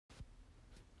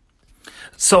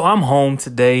So I'm home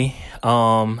today.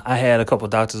 I had a couple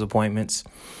doctor's appointments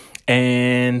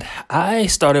and I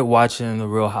started watching The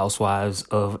Real Housewives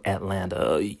of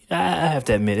Atlanta. I have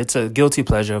to admit, it's a guilty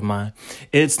pleasure of mine.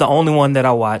 It's the only one that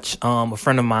I watch. A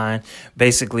friend of mine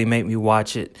basically made me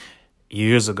watch it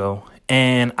years ago,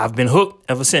 and I've been hooked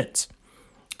ever since.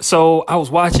 So I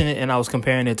was watching it and I was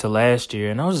comparing it to last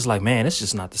year, and I was just like, man, it's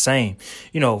just not the same.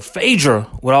 Phaedra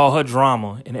with all her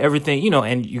drama and everything,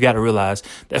 and you got to realize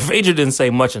that Phaedra didn't say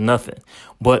much of nothing,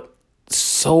 but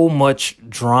so much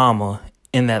drama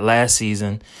in that last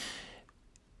season.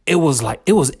 It was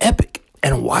epic.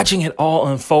 And watching it all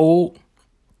unfold,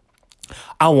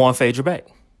 I want Phaedra back.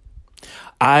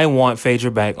 I want Phaedra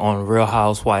back on Real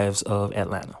Housewives of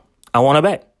Atlanta. I want her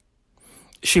back.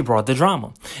 She brought the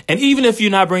drama. And even if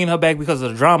you're not bringing her back because of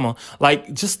the drama,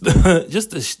 like just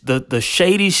the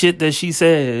shady shit that she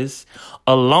says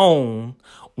alone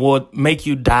would make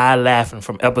you die laughing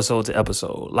from episode to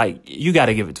episode. Like, you got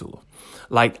to give it to her.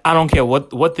 Like, I don't care what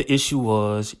the issue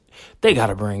was. They got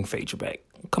to bring Phaedra back.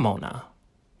 Come on now.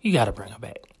 You got to bring her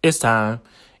back. It's time.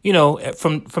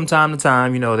 From time to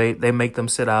time, they make them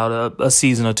sit out a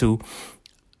season or two.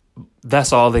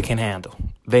 That's all they can handle.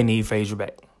 They need Phaedra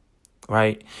back.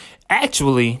 Right?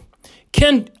 Actually,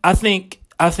 I think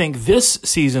this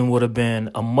season would have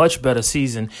been a much better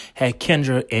season had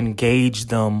Kendra engaged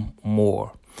them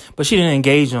more. But she didn't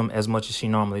engage them as much as she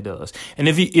normally does. And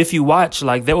if you watch,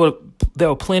 like, there were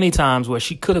plenty times where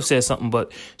she could have said something,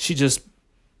 but she just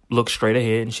looked straight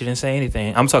ahead and she didn't say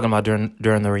anything. I'm talking about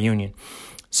during the reunion.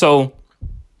 So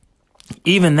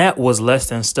even that was less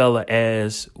than stellar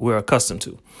as we're accustomed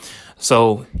to.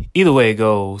 So either way it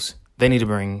goes, they need to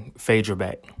bring Phaedra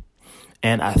back.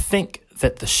 And I think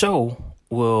that the show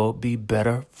will be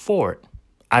better for it.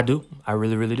 I do. I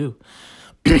really, really do.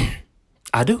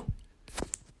 I do.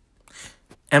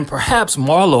 And perhaps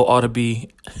Marlo ought to be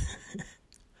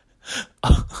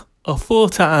a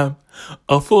full-time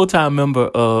member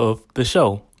of the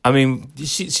show. I mean,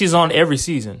 she's on every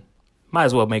season. Might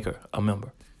as well make her a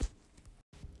member.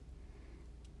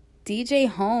 DJ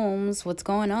Holmes, what's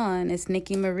going on? It's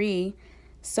Nikki Marie.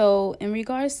 So in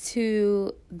regards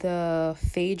to the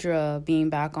Phaedra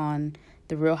being back on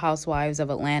The Real Housewives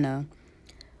of Atlanta,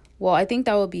 well, I think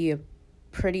that would be a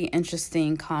pretty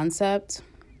interesting concept.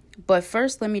 But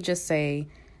first, let me just say,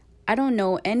 I don't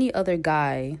know any other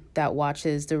guy that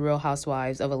watches The Real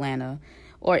Housewives of Atlanta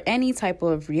or any type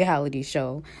of reality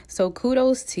show. So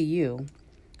kudos to you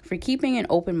for keeping an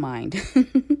open mind.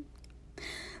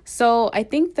 So I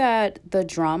think that the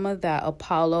drama that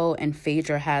Apollo and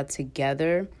Phaedra had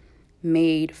together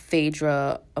made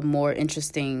Phaedra a more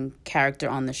interesting character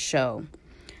on the show.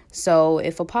 So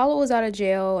if Apollo was out of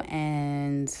jail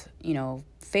and,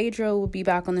 Phaedra would be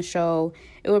back on the show,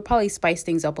 it would probably spice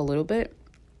things up a little bit.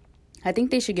 I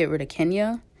think they should get rid of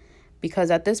Kenya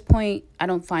because at this point, I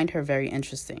don't find her very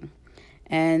interesting.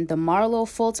 And the Marlo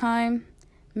full-time,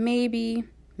 maybe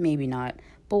not,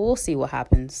 but we'll see what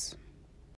happens.